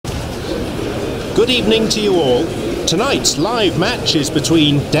Good evening to you all. Tonight's live match is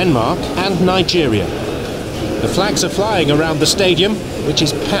between Denmark and Nigeria. The flags are flying around the stadium, which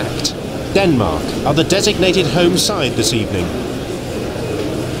is packed. Denmark are the designated home side this evening.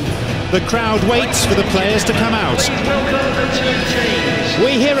 The crowd waits for the players to come out.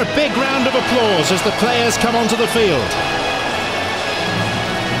 We hear a big round of applause as the players come onto the field.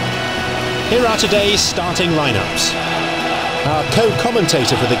 Here are today's starting lineups. Our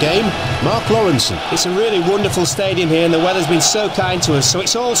co-commentator for the game, Mark Lawrenson. It's a really wonderful stadium here and the weather's been so kind to us, so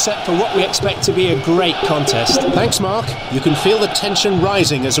it's all set for what we expect to be a great contest. Thanks, Mark. You can feel the tension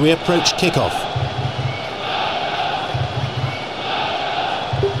rising as we approach kick-off.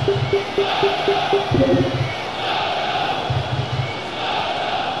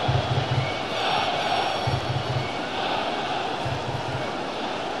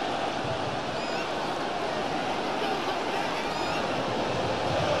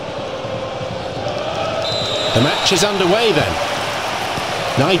 The match is underway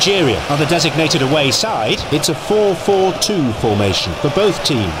then. Nigeria are the designated away side. It's a 4-4-2 formation for both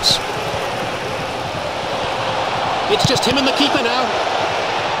teams. It's just him and the keeper now.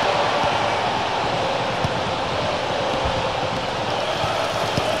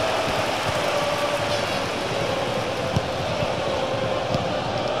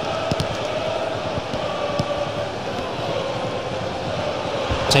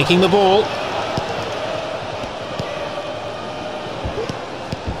 Taking the ball.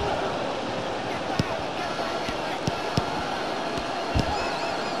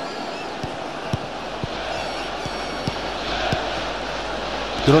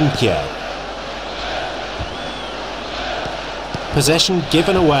 Grunkier. Possession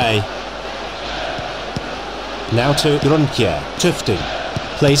given away. Now to Grunkier. Tufting.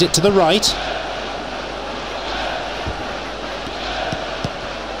 Plays it to the right.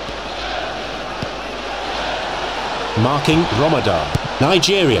 Marking Ramadan.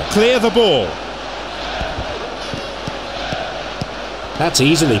 Nigeria clear the ball. That's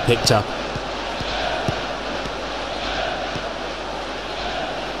easily picked up.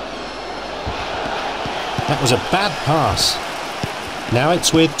 That was a bad pass. Now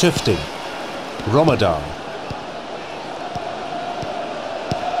it's with Tufting. Ramadan.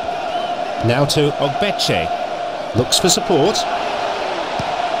 Now to Ogbeche. Looks for support.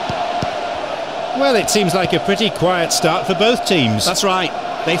 Well, it seems like a pretty quiet start for both teams. That's right.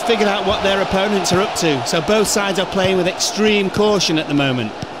 They've figured out what their opponents are up to, so both sides are playing with extreme caution at the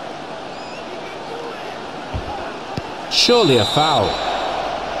moment. Surely a foul.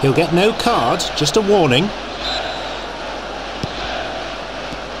 He'll get no card, just a warning.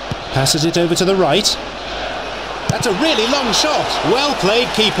 Passes it over to the right. That's a really long shot. Well played,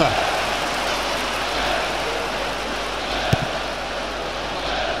 keeper.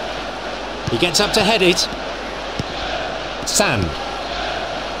 He gets up to head it. Sand.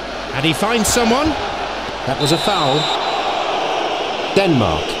 And he finds someone. That was a foul.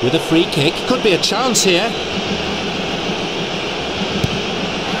 Denmark with a free kick. Could be a chance here.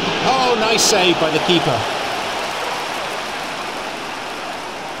 Oh, nice save by the keeper.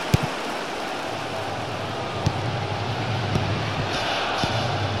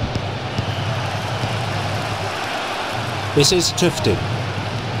 This is Tufting.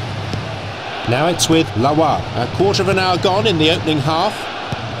 Now it's with Lawar. A quarter of an hour gone in the opening half.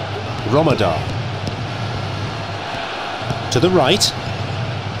 Ramadan. To the right.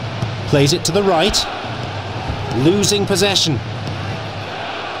 Plays it to the right. Losing possession.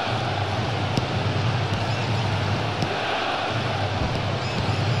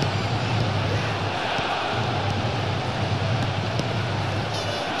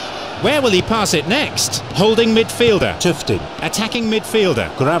 Where will he pass it next? Holding midfielder. Tufting. Attacking midfielder.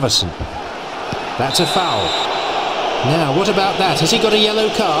 Gravesen. That's a foul. Now, what about that? Has he got a yellow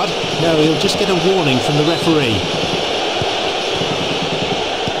card? No, he'll just get a warning from the referee.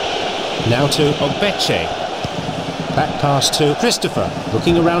 Now to Ogbeche. Back pass to Christopher.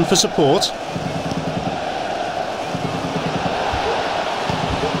 Looking around for support.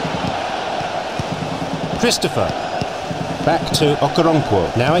 Christopher. Back to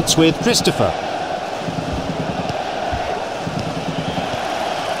Okoronkwo. Now it's with Christopher.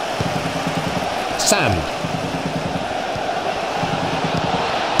 Sand.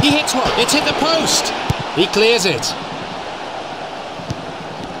 He hits one. It's hit the post. He clears it.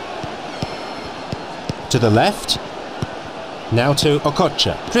 To the left. Now to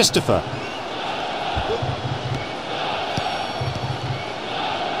Okocha. Christopher.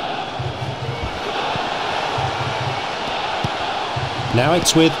 Now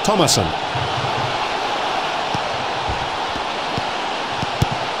it's with Thomason.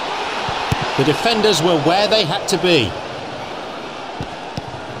 The defenders were where they had to be.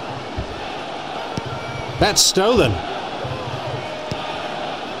 That's stolen.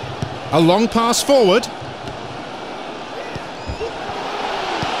 A long pass forward.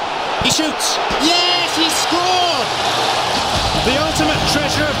 He shoots. Yes, he scored! The ultimate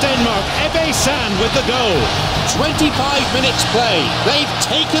treasure of Denmark, Ebbe Sand with the goal. 25 minutes play. They've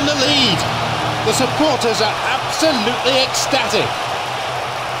taken the lead. The supporters are absolutely ecstatic.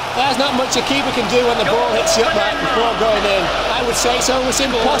 There's not much a keeper can do when the ball hits the upright before going in. I would say it's almost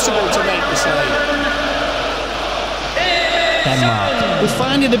impossible to make the save. Denmark. We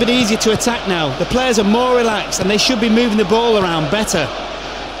find it a bit easier to attack now. The players are more relaxed and they should be moving the ball around better.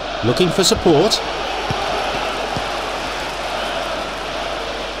 Looking for support.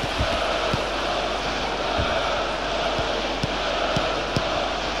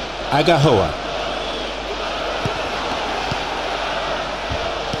 Agahoa.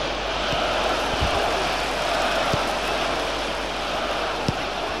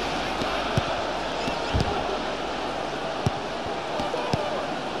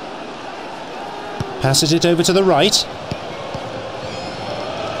 Passes it over to the right.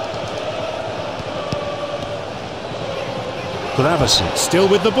 Gravesen. Still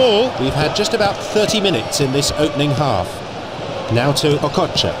with the ball. We've had just about 30 minutes in this opening half. Now to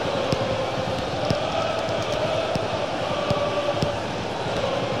Okocha.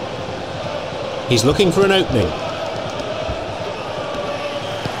 He's looking for an opening.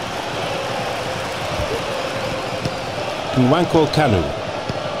 Nwankwo Kanu.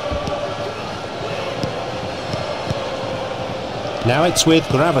 Now it's with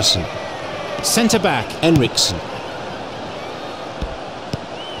Gravesen. Centre back. Henriksen.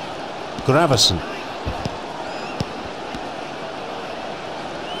 Gravesen.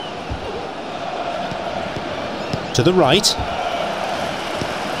 To the right.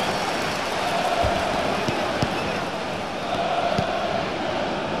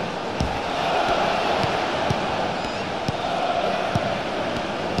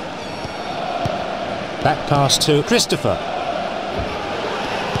 Back pass to Christopher.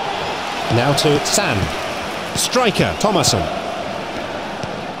 Now to Sand. Striker. Thomasson.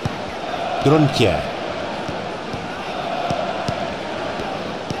 Grunkier.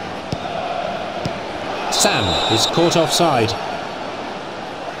 Sand is caught offside.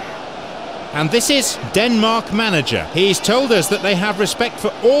 And this is Denmark manager. He's told us that they have respect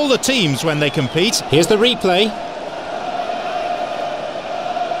for all the teams when they compete. Here's the replay.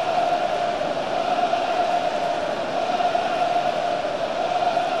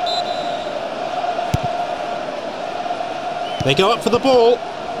 They go up for the ball.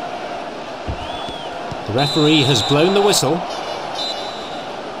 The referee has blown the whistle.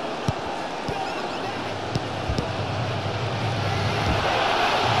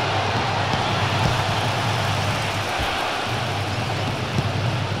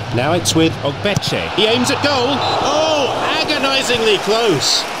 Now it's with Ogbeche. He aims at goal. Oh, agonisingly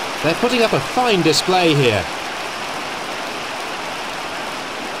close. They're putting up a fine display here.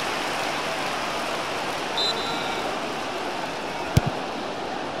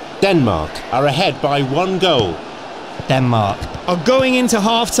 Denmark are ahead by 1 goal. Denmark are going into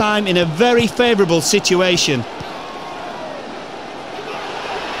half-time in a very favourable situation.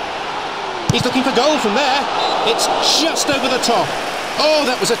 He's looking for goal from there. It's just over the top. Oh,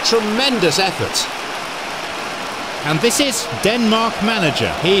 that was a tremendous effort. And this is Denmark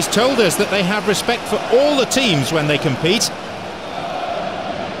manager. He's told us that they have respect for all the teams when they compete.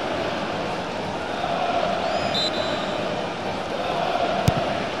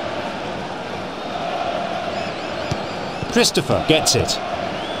 Christopher gets it.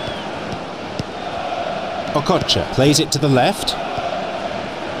 Okocha plays it to the left.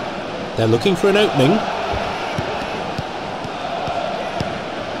 They're looking for an opening.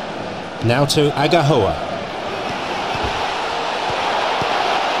 Now to Agahoa.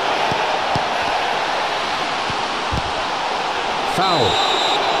 Foul.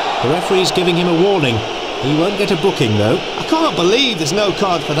 The referee's giving him a warning. He won't get a booking though. I can't believe there's no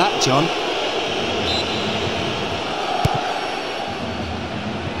card for that, John.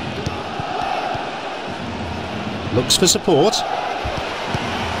 Looks for support.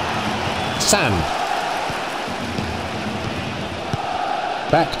 Sand.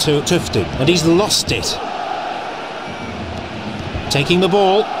 Back to Tufting, and he's lost it. Taking the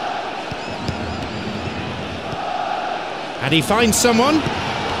ball. And he finds someone.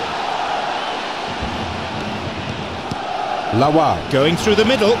 Lawal. Going through the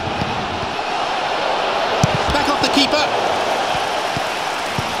middle. Back off the keeper.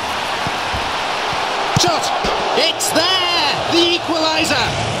 Shot. It's there! The equaliser!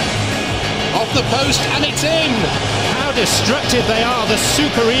 off the post, and it's in! How destructive they are, the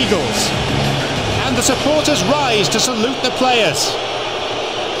Super Eagles. And the supporters rise to salute the players.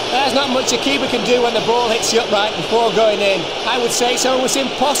 There's not much a keeper can do when the ball hits the upright before going in. I would say it's almost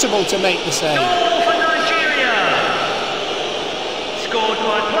impossible to make the save. Goal for Nigeria! Scored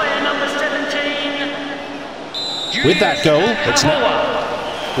by player number 17. With that goal, it's not...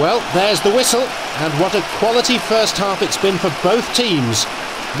 Well, there's the whistle, and what a quality first half it's been for both teams.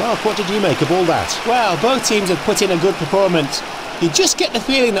 Mark, what did you make of all that? Well, both teams have put in a good performance. You just get the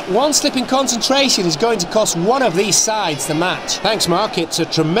feeling that one slip in concentration is going to cost one of these sides the match. Thanks, Mark. It's a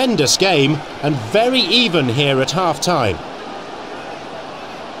tremendous game and very even here at half-time.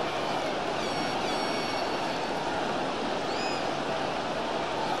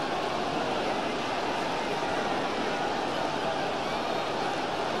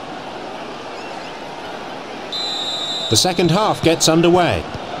 The second half gets underway.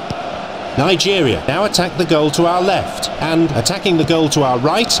 Nigeria now attack the goal to our left, and attacking the goal to our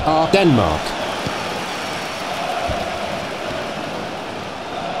right are Denmark.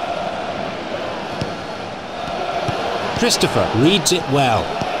 Christopher reads it well.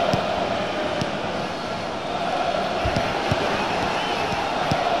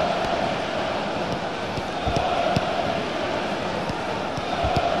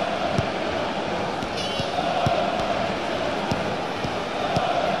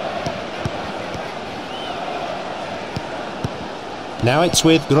 Now it's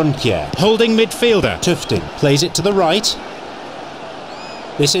with Grunkier. Holding midfielder. Tufting plays it to the right.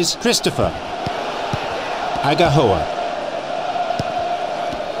 This is Christopher. Agahoa.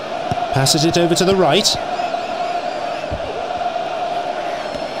 Passes it over to the right.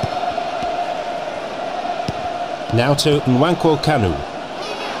 Now to Nwankwo Kanu.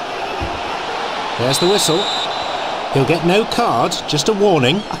 There's the whistle. He'll get no card, just a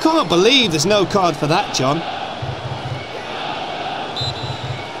warning. I can't believe there's no card for that, John.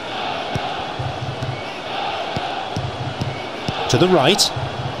 To the right.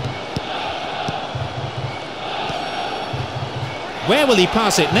 Where will he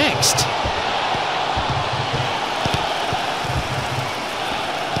pass it next?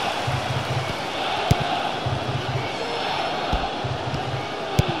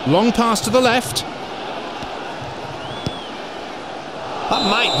 Long pass to the left. That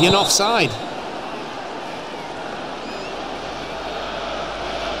might be an offside.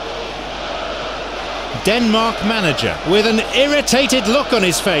 Denmark manager with an irritated look on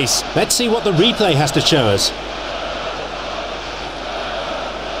his face. Let's see what the replay has to show us.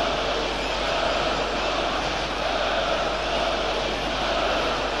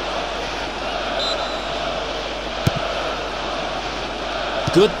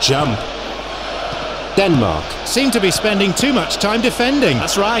 Good jump. Denmark Seem to be spending too much time defending.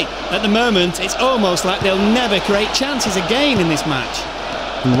 That's right. At the moment, it's almost like they'll never create chances again in this match.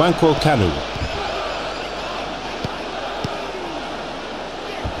 Nwankwo Kanu.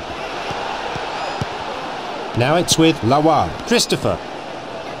 Now it's with Lawal. Christopher.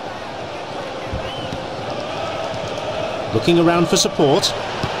 Looking around for support.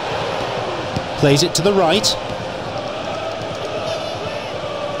 Plays it to the right.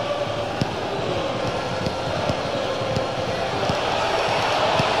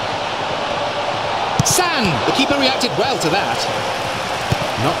 San! The keeper reacted well to that.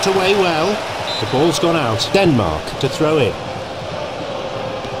 Knocked away well. The ball's gone out. Denmark to throw in.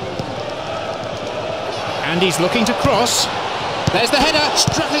 And he's looking to cross. There's the header,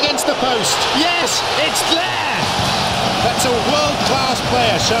 struck against the post. Yes, it's there! That's a world-class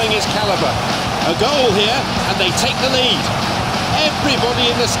player showing his calibre. A goal here, and they take the lead. Everybody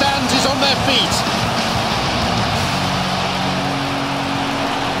in the stands is on their feet.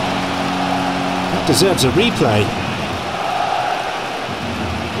 That deserves a replay.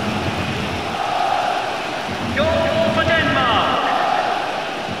 Goal for Denmark.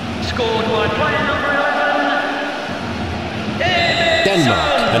 Scored by player number 11.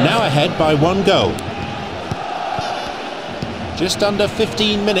 Denmark are now ahead by 1 goal. Just under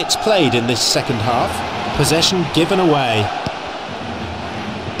 15 minutes played in this second half. Possession given away.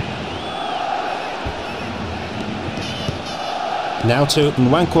 Now to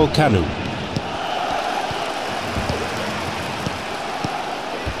Nwankwo Kanu.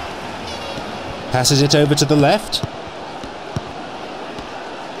 Passes it over to the left.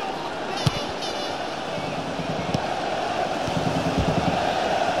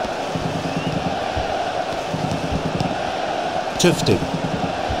 Tufting.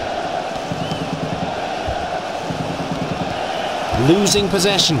 Losing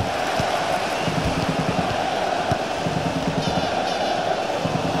possession.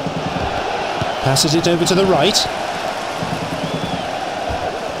 Passes it over to the right.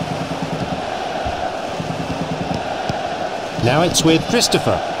 Now it's with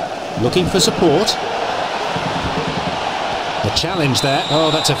Christopher, looking for support. The challenge there. Oh,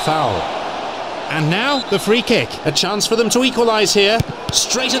 that's a foul. And now the free kick. A chance for them to equalise here.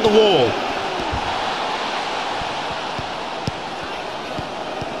 Straight at the wall.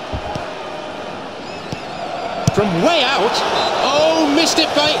 From way out. Oh, missed it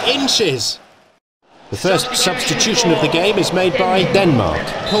by inches. The first substitution of the game is made by Denmark.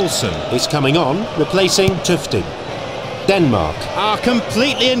 Poulsen Is coming on, replacing Tufting. Denmark are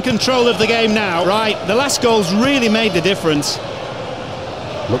completely in control of the game now. Right, the last goal's really made the difference.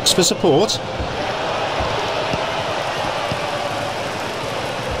 looks for support.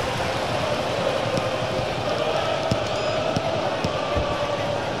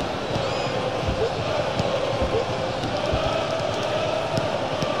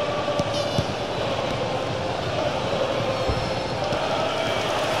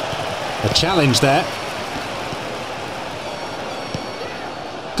 A challenge there.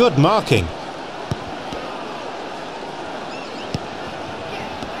 Good marking.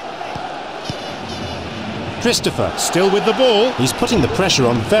 Christopher Still with the ball. He's putting the pressure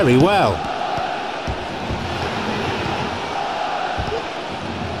on very well.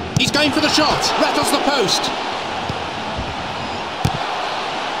 He's going for the shot. Rattles the post.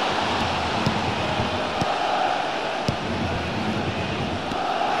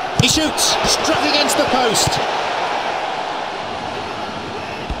 He shoots. Struck against the post.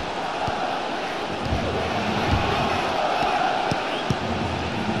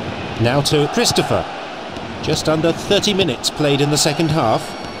 Now to Christopher. Just under 30 minutes played in the second half.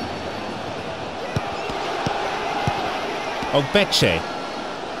 Ogbeche.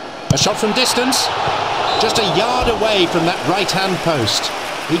 A shot from distance. Just a yard away from that right-hand post.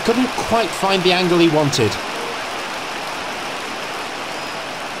 He couldn't quite find the angle he wanted.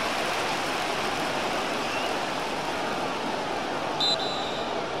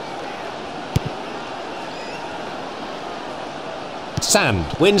 Sand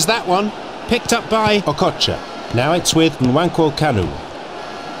wins that one. Picked up by Okocha. Now it's with Nwankwo Kanu.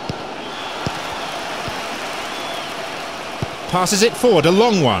 passes it forward, a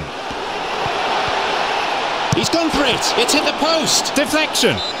long one. He's gone for it. It's hit the post.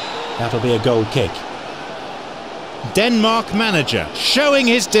 Deflection. That'll be a goal kick. Denmark manager showing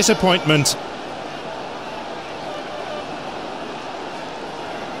his disappointment.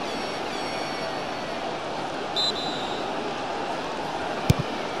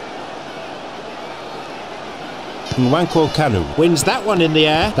 Nwankwo Kanu wins that one in the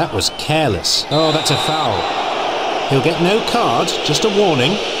air. That was careless. Oh, that's a foul. He'll get no card, just a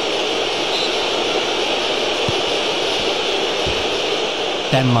warning.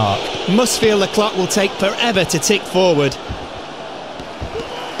 Denmark must feel the clock will take forever to tick forward.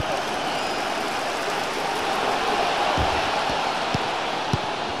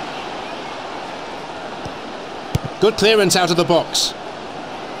 Good clearance out of the box.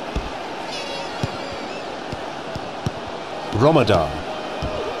 Ramadan.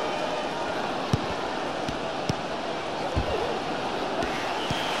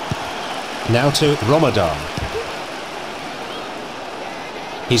 Now to Ramadan.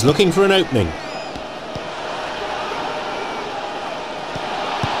 He's looking for an opening.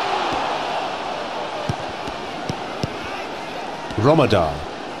 Ramadan.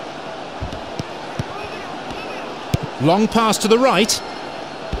 Long pass to the right.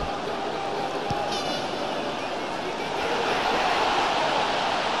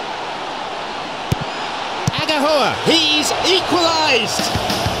 He's equalised!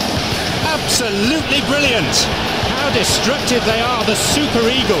 Absolutely brilliant! How destructive they are, the Super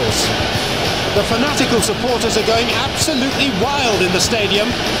Eagles. The fanatical supporters are going absolutely wild in the stadium.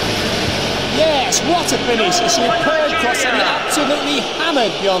 Yes, what a finish! A superb cross and absolutely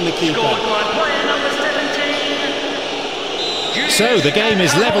hammered beyond the keeper. Scored by player number 17. So the game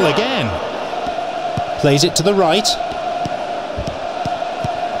is level again. Plays it to the right.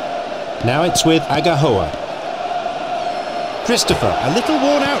 Now it's with Agahoa. Christopher, A little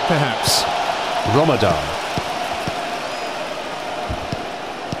worn out perhaps. Ramadan.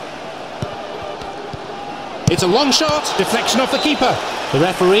 It's a long shot. Deflection off the keeper. The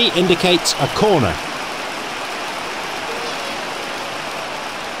referee indicates a corner.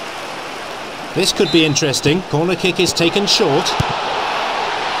 This could be interesting. Corner kick is taken short.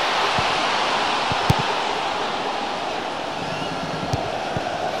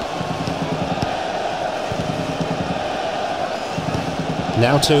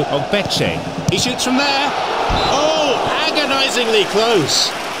 Now to Ogbeche. He shoots from there. Oh, agonisingly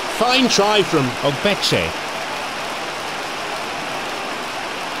close. fine try from Ogbeche.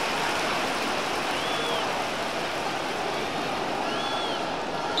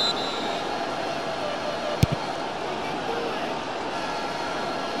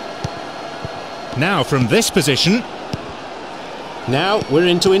 Now from this position. Now we're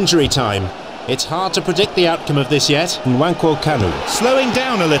into injury time. It's hard to predict the outcome of this yet. Nwankwo Kanu. Slowing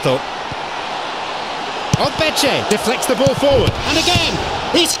down a little. Ogbeche deflects the ball forward. And again,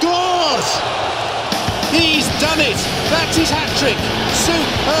 he scores! He's done it! That's his hat-trick!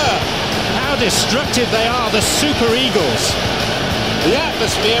 Superb! How destructive they are, the Super Eagles. The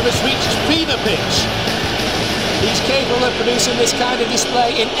atmosphere has reached fever pitch. He's capable of producing this kind of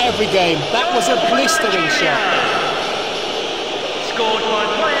display in every game. That was a blistering shot. Scored by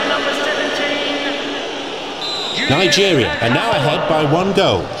player number 17. Nigeria are now ahead by 1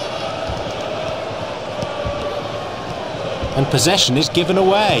 goal. And possession is given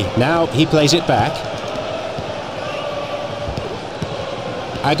away. Now he plays it back.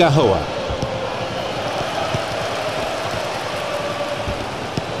 Agahoa.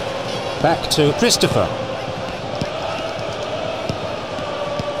 Back to Christopher.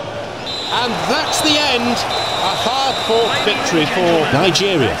 And that's the end. A hard-fought victory for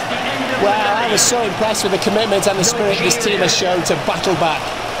Nigeria. Well, I was so impressed with the commitment and the spirit this team has shown to battle back.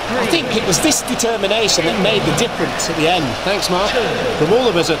 I think it was this determination that made the difference at the end. Thanks, Mark. From all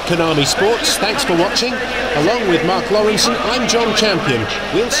of us at Konami Sports, thanks for watching. Along with Mark Lawrenson, I'm John Champion.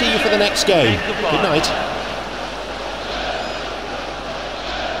 We'll see you for the next game. Good night.